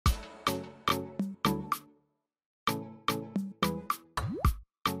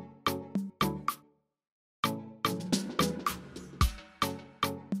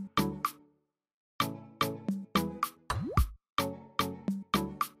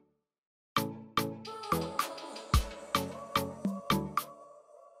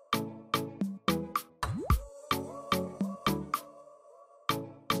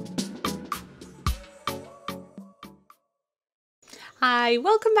Hi,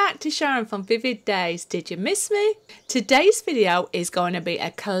 welcome back to Sharon from Vivid Days. Did you miss me? Today's video is going to be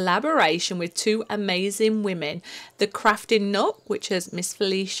a collaboration with two amazing women. The Crafting Nook, which is Miss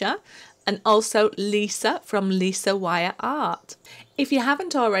Falisha, and also Lisa from Lisa Wyatt Art. If you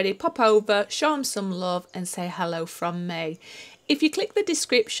haven't already, pop over, show them some love and say hello from me. If you click the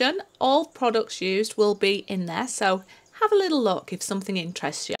description, all products used will be in there, so have a little look if something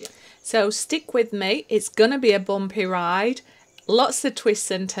interests you. So stick with me, it's going to be a bumpy ride. Lots of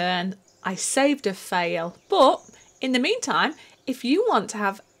twists and turns. I saved a fail, but in the meantime, if you want to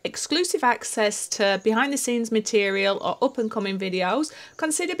have exclusive access to behind the scenes material or up and coming videos,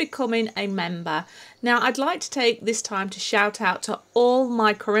 consider becoming a member. Now, I'd like to take this time to shout out to all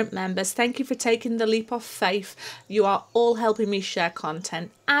my current members. Thank you for taking the leap of faith. You are all helping me share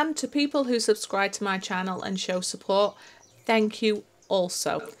content, and to people who subscribe to my channel and show support, thank you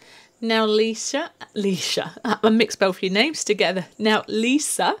also. Now Lisa, I mixed both your names together. Now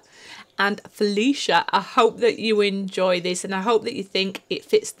Lisa and Falisha, I hope that you enjoy this and I hope that you think it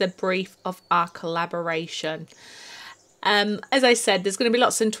fits the brief of our collaboration. As I said, there's going to be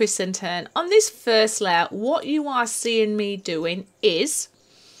lots of twists and turns. On this first layer, what you are seeing me doing is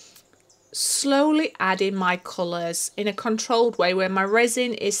slowly adding my colours in a controlled way where my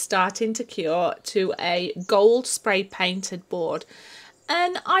resin is starting to cure to a gold spray painted board.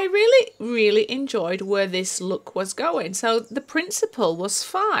 And I really enjoyed where this look was going. So the principle was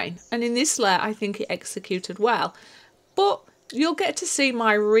fine. And in this layer, I think it executed well. But you'll get to see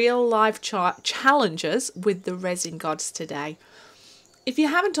my real life challenges with the Resin Gods today. If you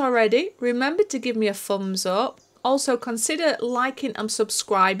haven't already, remember to give me a thumbs up. Also consider liking and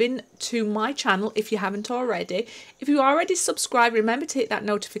subscribing to my channel if you haven't already. If you already subscribed, remember to hit that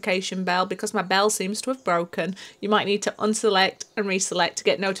notification bell because my bell seems to have broken. You might need to unselect and reselect to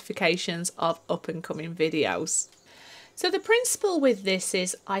get notifications of up and coming videos. So the principle with this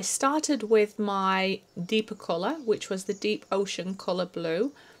is I started with my deeper colour, which was the deep ocean colour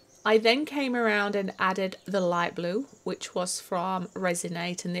blue. I then came around and added the light blue, which was from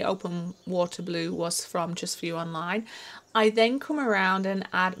Resinate, and the open water blue was from Just For You Online. I then come around and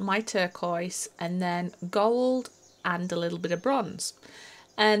add my turquoise and then gold and a little bit of bronze.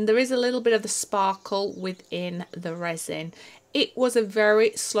 And there is a little bit of the sparkle within the resin. It was a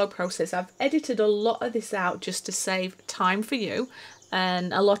very slow process. I've edited a lot of this out just to save time for you,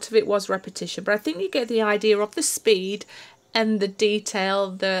 and a lot of it was repetition, but I think you get the idea of the speed and the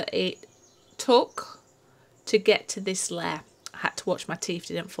detail that it took to get to this layer. I had to watch my teeth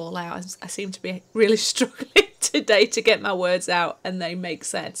didn't fall out. I seem to be really struggling today to get my words out and they make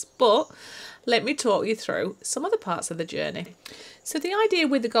sense. But let me talk you through some other parts of the journey. So the idea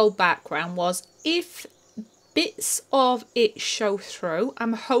with the gold background was if bits of it show through,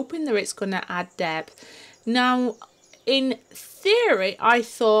 I'm hoping that it's going to add depth. Now, in theory, I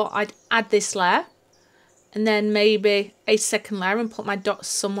thought I'd add this layer and then maybe a second layer and put my dots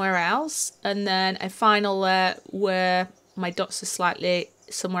somewhere else, and then a final layer where my dots are slightly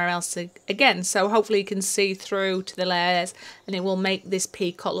somewhere else again. So hopefully you can see through to the layers and it will make this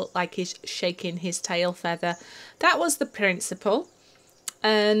peacock look like he's shaking his tail feather. That was the principle,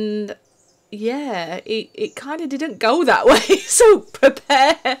 and yeah, it kind of didn't go that way. So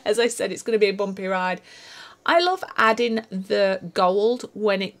prepare, as I said, it's going to be a bumpy ride. I love adding the gold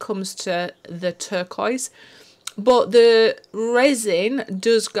when it comes to the turquoise, but the resin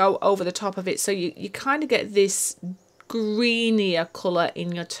does go over the top of it, so you kind of get this greenier colour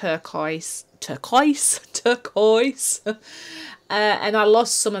in your turquoise. And I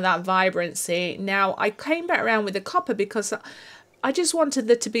lost some of that vibrancy. Now I came back around with the copper because I just wanted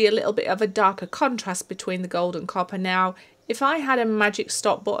there to be a little bit of a darker contrast between the gold and copper. Now, if I had a magic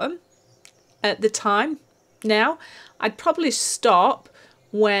stop button at the time, now I'd probably stop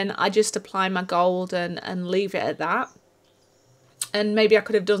when I just apply my gold and leave it at that, and maybe I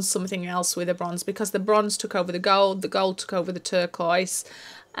could have done something else with the bronze because the bronze took over the gold took over the turquoise,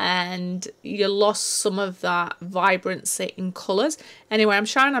 and you lost some of that vibrancy in colours. Anyway,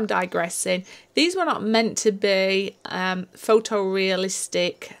 I'm digressing. These were not meant to be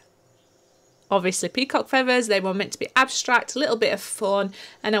photorealistic, obviously peacock feathers. They were meant to be abstract, a little bit of fun,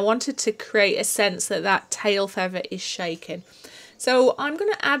 and I wanted to create a sense that that tail feather is shaking. So I'm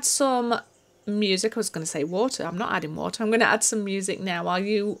going to add some music. I was going to say water. I'm not adding water. I'm going to add some music now while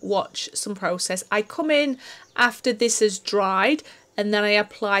you watch some process. I come in after this has dried and then I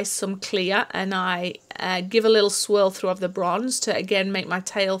apply some clear, and I give a little swirl through of the bronze to again make my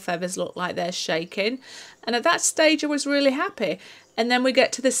tail feathers look like they're shaking. And at that stage I was really happy. And then we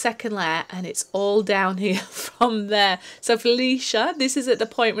get to the second layer and it's all downhill from there. So Falisha, this is at the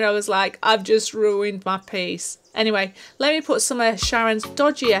point where I was like, I've just ruined my piece. Anyway, let me put some of Sharon's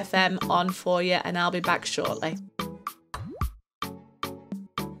Dodgy FM on for you and I'll be back shortly.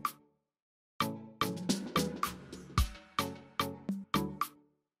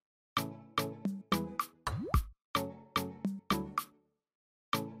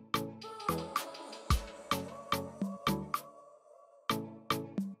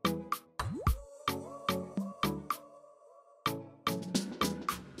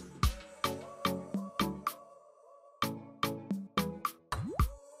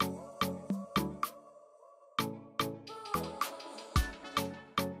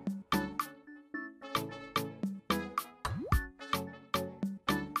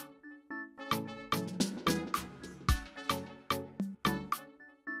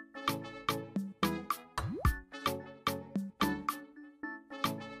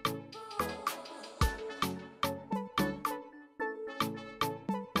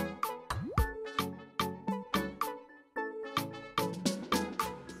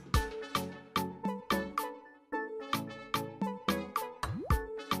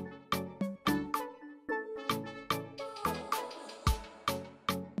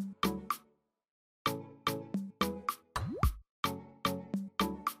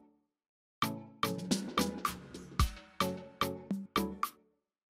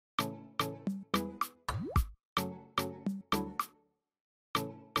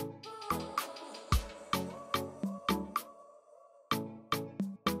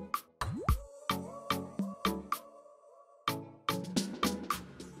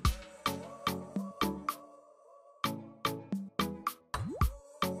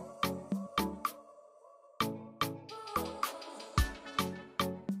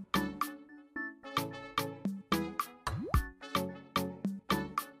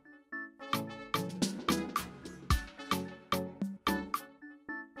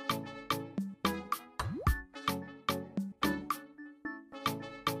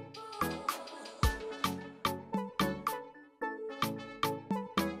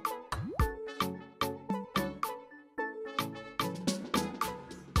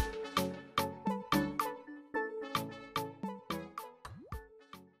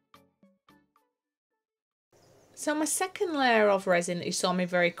 So my second layer of resin that you saw me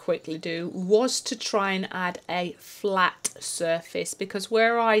very quickly do was to try and add a flat surface, because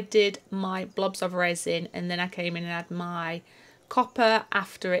where I did my blobs of resin and then I came in and had my copper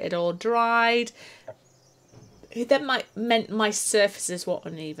after it had all dried, that meant my surfaces were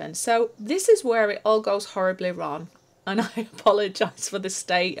uneven. So this is where it all goes horribly wrong, and I apologise for the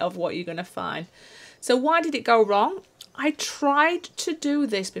state of what you're going to find. So why did it go wrong? I tried to do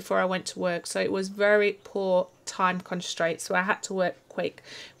this before I went to work, so it was very poor time constraint, so I had to work quick,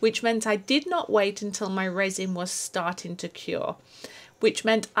 which meant I did not wait until my resin was starting to cure, which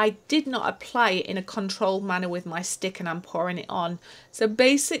meant I did not apply it in a controlled manner with my stick and I'm pouring it on. So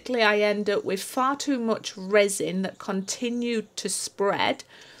basically I end up with far too much resin that continued to spread,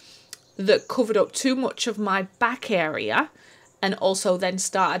 that covered up too much of my back area, and also then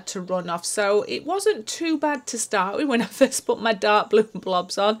started to run off. So it wasn't too bad to start with when I first put my dark blue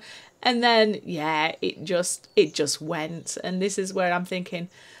blobs on, and then yeah, it just went. And this is where I'm thinking,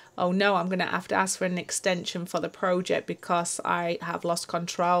 oh no, I'm gonna have to ask for an extension for the project because I have lost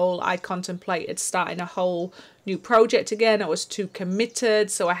control. I contemplated starting a whole new project again. I was too committed,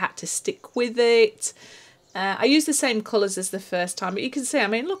 so I had to stick with it. I used the same colours as the first time, but you can see, I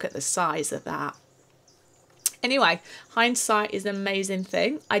mean, look at the size of that. Anyway, hindsight is an amazing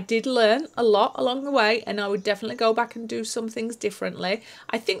thing. I did learn a lot along the way, and I would definitely go back and do some things differently.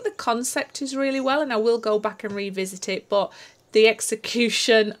 I think the concept is really well, and I will go back and revisit it, but the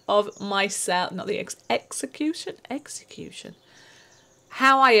execution of myself, not the execution,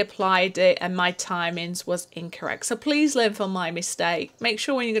 how I applied it and my timings was incorrect. So please learn from my mistake. Make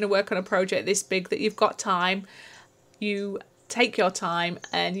sure when you're going to work on a project this big that you've got time, you take your time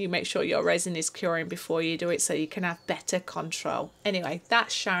and you make sure your resin is curing before you do it so you can have better control. Anyway,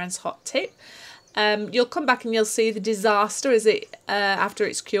 that's Sharon's hot tip. You'll come back and you'll see the disaster as it after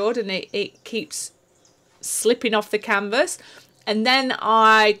it's cured, and it keeps slipping off the canvas. And then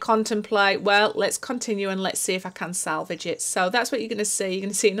I contemplate, well, let's continue and let's see if I can salvage it. So that's what you're going to see. You're going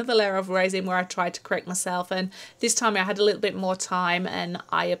to see another layer of resin where I tried to correct myself, and this time I had a little bit more time and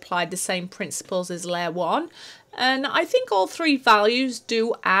I applied the same principles as layer one. And I think all three values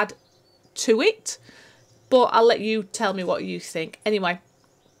do add to it. but I'll let you tell me what you think. Anyway,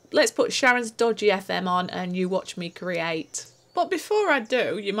 let's put Sharon's Dodgy FM on and you watch me create. But before I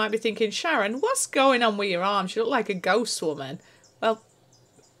do, you might be thinking, Sharon, what's going on with your arms? You look like a ghost woman. Well,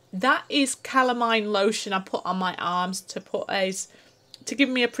 that is calamine lotion I put on my arms to give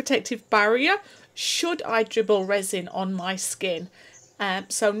me a protective barrier should I dribble resin on my skin.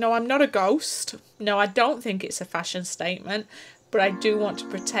 So no, I'm not a ghost. No, I don't think it's a fashion statement, but I do want to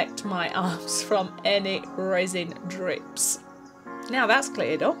protect my arms from any resin drips. Now that's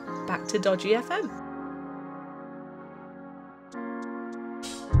cleared up, back to Dodgy FM.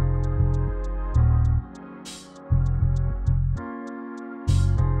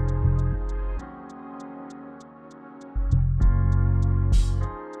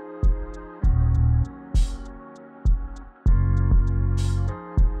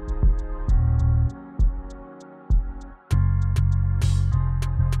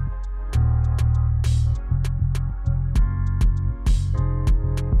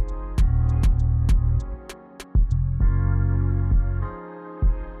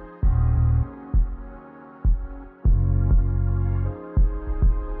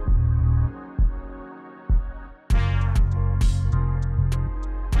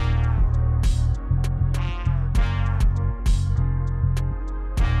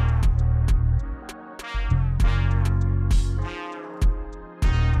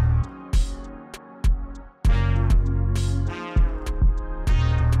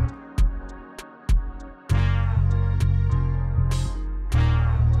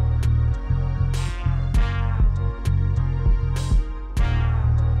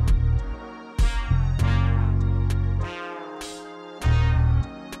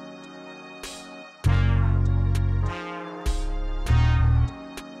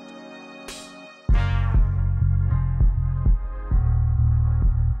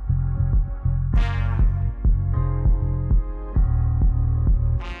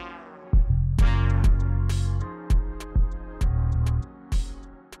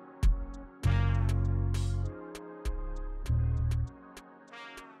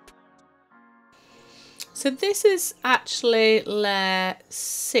 So this is actually layer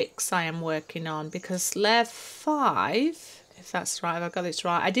 6 I am working on, because layer 5, if that's right, if I got this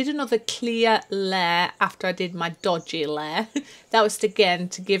right, I did another clear layer after I did my dodgy layer. That was again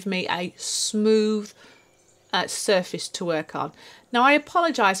to give me a smooth surface to work on. Now I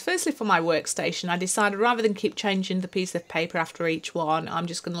apologise firstly for my workstation. I decided rather than keep changing the piece of paper after each one, I'm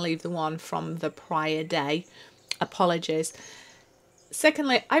just going to leave the one from the prior day. Apologies.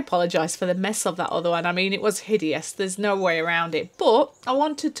 Secondly, I apologise for the mess of that other one. I mean, it was hideous. There's no way around it. But I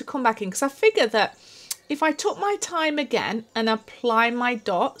wanted to come back in because I figured that if I took my time again and apply my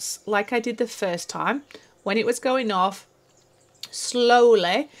dots like I did the first time, when it was going off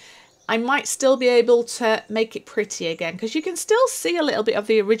slowly, I might still be able to make it pretty again, because you can still see a little bit of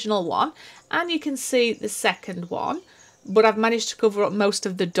the original one and you can see the second one, but I've managed to cover up most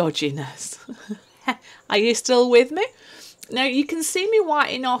of the dodginess. Are you still with me? Now you can see me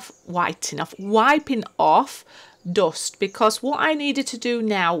wiping off dust, because what I needed to do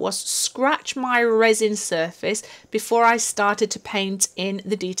now was scratch my resin surface before I started to paint in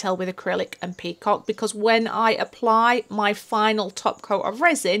the detail with acrylic and Peacock, because when I apply my final top coat of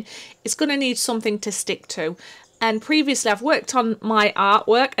resin, it's going to need something to stick to. And previously I've worked on my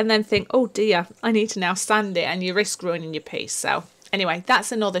artwork and then think, oh dear, I need to now sand it, and you risk ruining your piece. So anyway,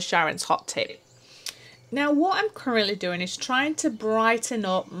 that's another Sharon's hot tip. Now what I'm currently doing is trying to brighten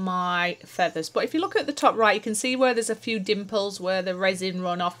up my feathers, but if you look at the top right, you can see where there's a few dimples where the resin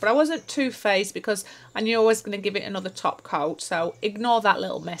run off, but I wasn't too phased because I knew I was going to give it another top coat, so ignore that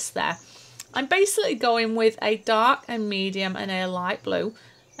little mess there. I'm basically going with a dark and medium and a light blue,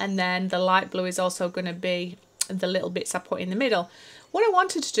 and then the light blue is also going to be the little bits I put in the middle. What I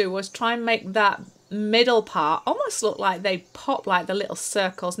wanted to do was try and make that middle part almost look like they pop like the little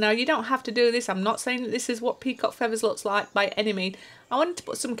circles. Now you don't have to do this. I'm not saying that this is what peacock feathers looks like by any means. I wanted to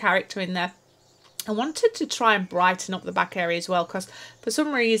put some character in there. I wanted to try and brighten up the back area as well, because for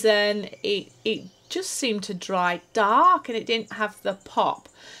some reason it just seemed to dry dark and it didn't have the pop.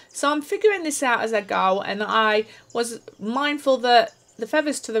 So I'm figuring this out as I go, and I was mindful that the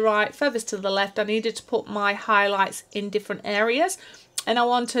feathers to the right, feathers to the left, I needed to put my highlights in different areas. And I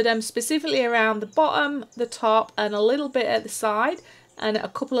wanted them specifically around the bottom, the top, and a little bit at the side, and a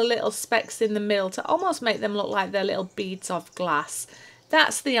couple of little specks in the middle to almost make them look like they're little beads of glass.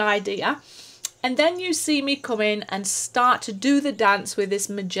 That's the idea. And then you see me come in and start to do the dance with this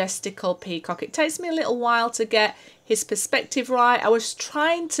majestical peacock. It takes me a little while to get his perspective right. I was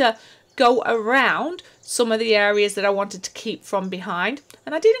trying to go around some of the areas that I wanted to keep from behind,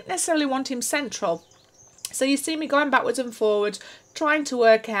 and I didn't necessarily want him central. So you see me going backwards and forwards, trying to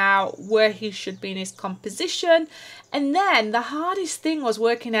work out where he should be in his composition. And then the hardest thing was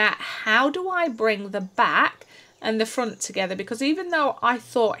working out, how do I bring the back and the front together? Because even though I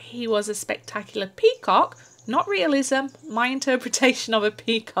thought he was a spectacular peacock, not realism, my interpretation of a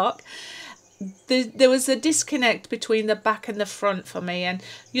peacock, there was a disconnect between the back and the front for me. And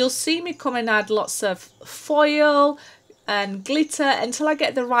you'll see me come and add lots of foil and glitter until I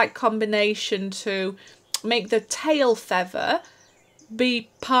get the right combination to make the tail feather be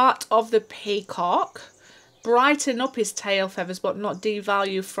part of the peacock, brighten up his tail feathers but not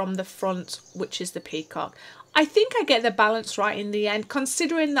devalue from the front, which is the peacock. I think I get the balance right in the end,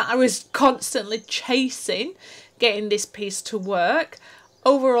 considering that I was constantly chasing getting this piece to work.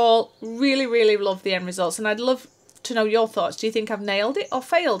 Overall, really love the end results, and I'd love to know your thoughts. Do you think I've nailed it or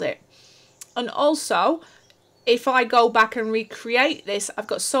failed it? And also, if I go back and recreate this, I've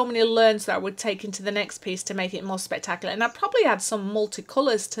got so many learns that I would take into the next piece to make it more spectacular. And I'd probably add some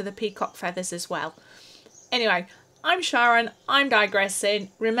multicolours to the peacock feathers as well. Anyway, I'm Sharon, I'm digressing.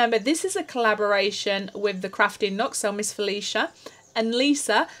 Remember, this is a collaboration with the Crafting Nook, so Miss Falisha, and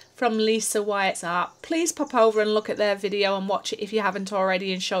Lisa from Lisa Wyatt Art. Please pop over and look at their video and watch it if you haven't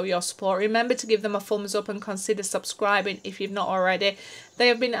already, and show your support. Remember to give them a thumbs up and consider subscribing if you've not already. They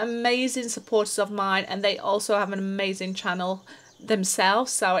have been amazing supporters of mine, and they also have an amazing channel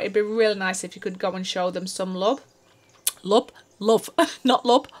themselves, so it'd be really nice if you could go and show them some love. Love, not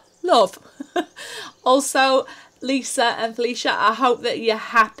love, love. Also, Lisa and Falisha, I hope that you're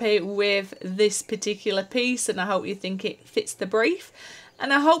happy with this particular piece, and I hope you think it fits the brief.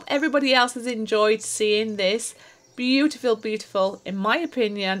 And I hope everybody else has enjoyed seeing this beautiful, in my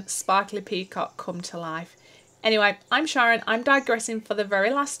opinion, sparkly peacock come to life. Anyway, I'm Sharon, I'm digressing for the very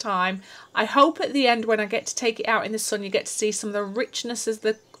last time. I hope at the end, when I get to take it out in the sun, you get to see some of the richness of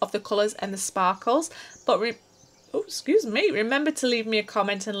the colours and the sparkles. But excuse me, remember to leave me a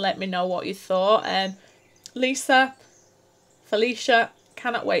comment and let me know what you thought. And Lisa, Falisha,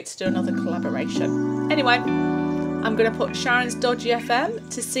 cannot wait to do another collaboration. Anyway, I'm going to put Sharon's Dodgy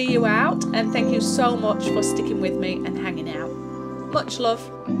FM to see you out, and thank you so much for sticking with me and hanging out. Much love.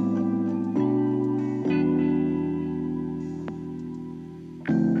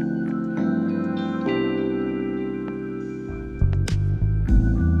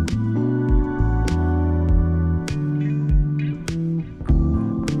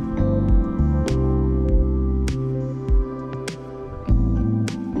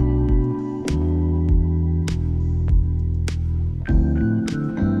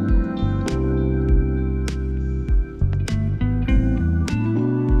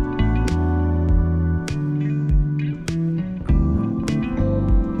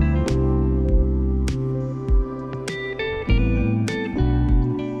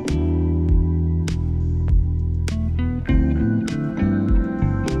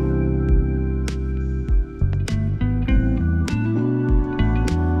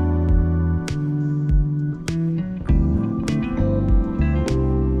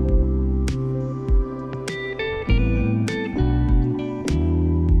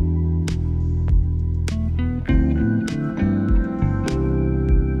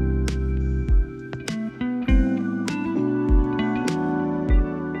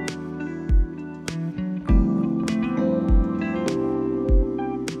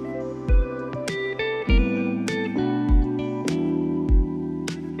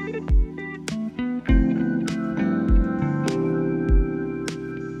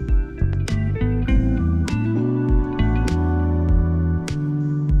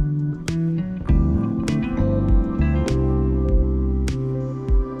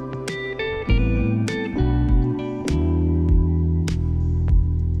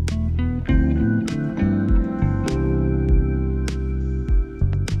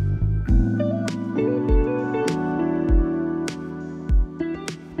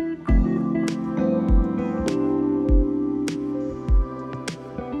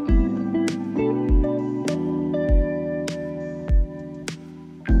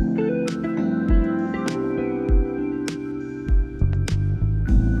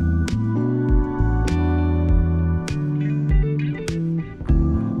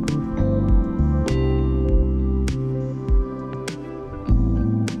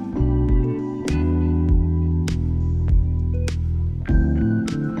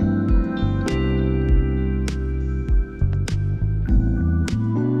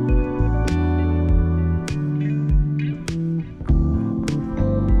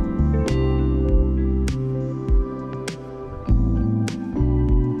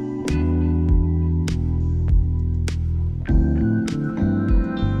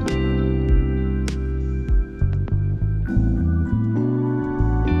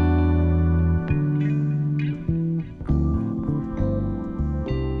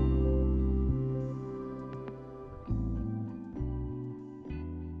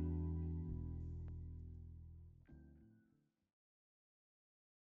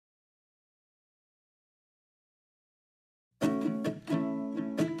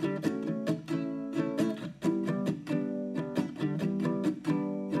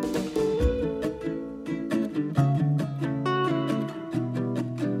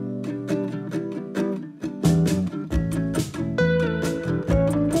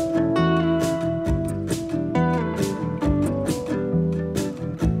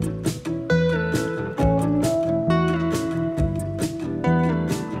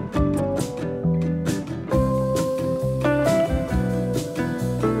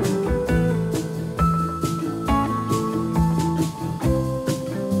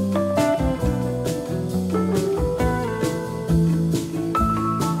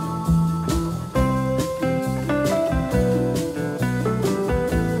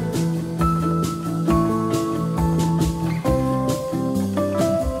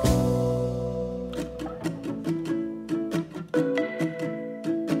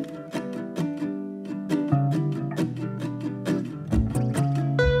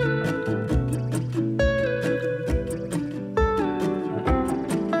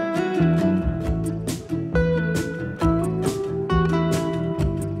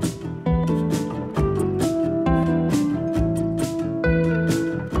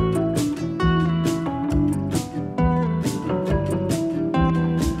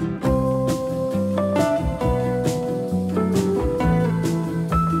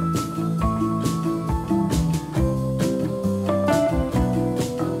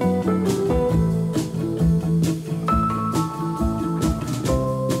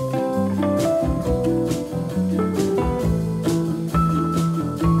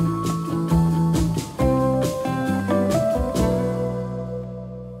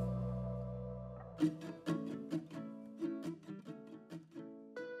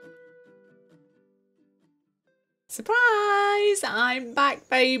 Surprise! I'm back,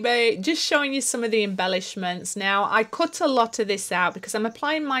 baby. Just showing you some of the embellishments. Now, I cut a lot of this out because I'm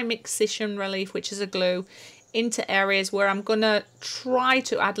applying my Mixation Relief, which is a glue, into areas where I'm going to try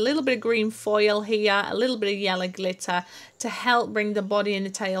to add a little bit of green foil here, a little bit of yellow glitter to help bring the body and the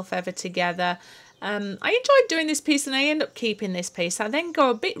tail feather together. I enjoyed doing this piece and I end up keeping this piece. I then go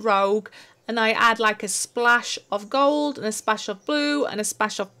a bit rogue and I add like a splash of gold and a splash of blue and a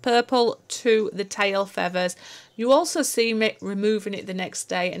splash of purple to the tail feathers. You also see me removing it the next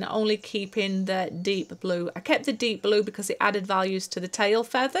day and only keeping the deep blue. I kept the deep blue because it added values to the tail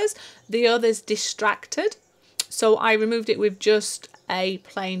feathers. The others distracted. So I removed it with just a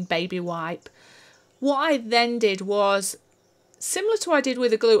plain baby wipe. What I then did was, similar to what I did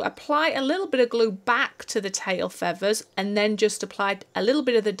with the glue, apply a little bit of glue back to the tail feathers and then just applied a little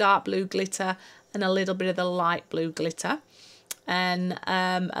bit of the dark blue glitter and a little bit of the light blue glitter and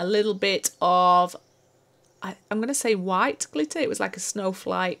a little bit of, I'm going to say white glitter. It was like a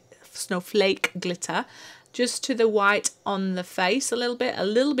snowflake glitter, just to the white on the face a little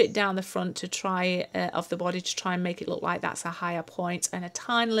bit down the front to try of the body to try and make it look like that's a higher point, and a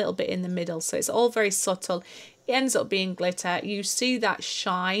tiny little bit in the middle. So it's all very subtle. It ends up being glitter. You see that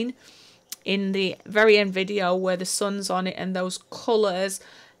shine in the very end video where the sun's on it and those colours,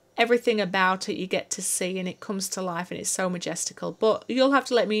 everything about it you get to see and it comes to life and it's so majestical. But you'll have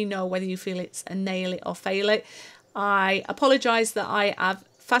to let me know whether you feel it's a nail it or fail it. I apologise that I have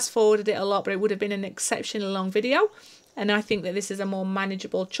fast forwarded it a lot, but it would have been an exceptionally long video, and I think that this is a more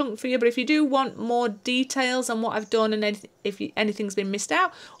manageable chunk for you. But if you do want more details on what I've done and if anything's been missed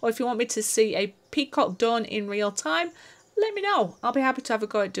out, or if you want me to see a peacock done in real time, let me know. I'll be happy to have a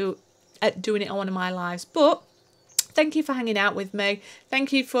go at doing it on one of my lives. But thank you for hanging out with me.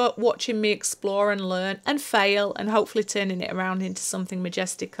 Thank you for watching me explore and learn and fail and hopefully turning it around into something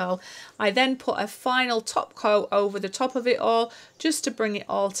majestical. I then put a final top coat over the top of it all just to bring it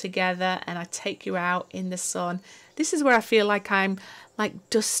all together, and I take you out in the sun. This is where I feel like I'm like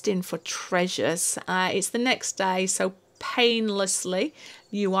dusting for treasures. It's the next day, so painlessly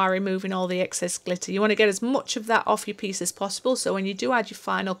you are removing all the excess glitter. You want to get as much of that off your piece as possible, so when you do add your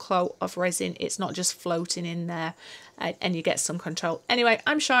final coat of resin, it's not just floating in there and you get some control. Anyway,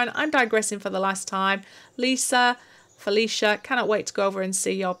 I'm Sharon. I'm digressing for the last time. Lisa, Falisha, cannot wait to go over and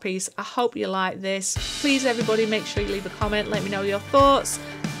see your piece. I hope you like this. Please, everybody, make sure you leave a comment. Let me know your thoughts,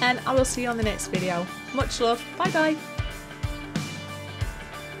 and I will see you on the next video. Much love. Bye, bye.